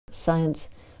Science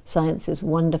is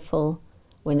wonderful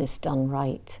when it's done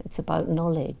right. It's about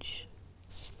knowledge,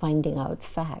 it's finding out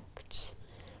facts.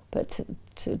 But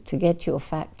to get your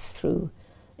facts through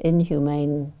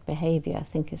inhumane behavior, I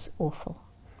think, is awful.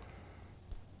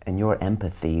 And your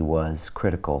empathy was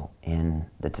critical in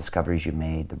the discoveries you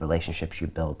made, the relationships you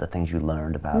built, the things you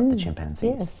learned about the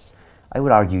chimpanzees. Yes. I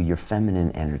would argue your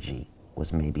feminine energy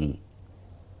was maybe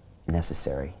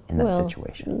necessary in that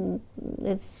situation.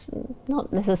 It's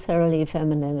not necessarily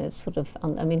feminine. It's sort of,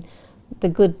 I mean, the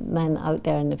good men out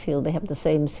there in the field, they have the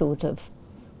same sort of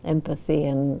empathy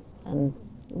and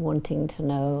wanting to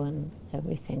know and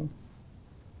everything.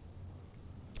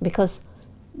 Because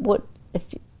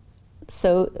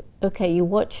okay, you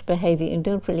watch behavior, you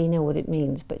don't really know what it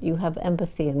means, but you have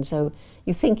empathy, and so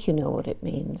you think you know what it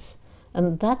means.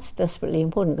 And that's desperately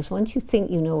important, because once you think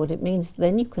you know what it means,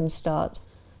 then you can start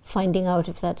finding out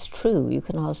if that's true. You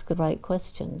can ask the right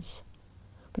questions.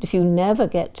 But if you never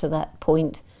get to that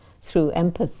point through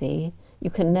empathy, you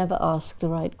can never ask the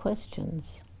right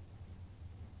questions.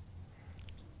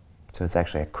 So it's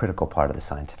actually a critical part of the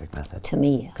scientific method. To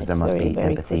me, because there must be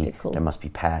empathy, critical. There must be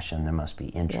passion, there must be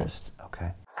interest. Yes.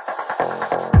 Okay.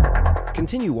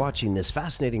 Continue watching this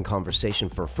fascinating conversation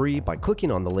for free by clicking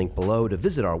on the link below to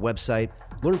visit our website,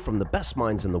 learn from the best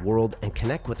minds in the world, and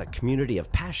connect with a community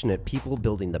of passionate people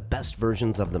building the best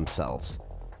versions of themselves.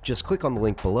 Just click on the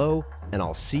link below, and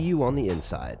I'll see you on the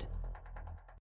inside.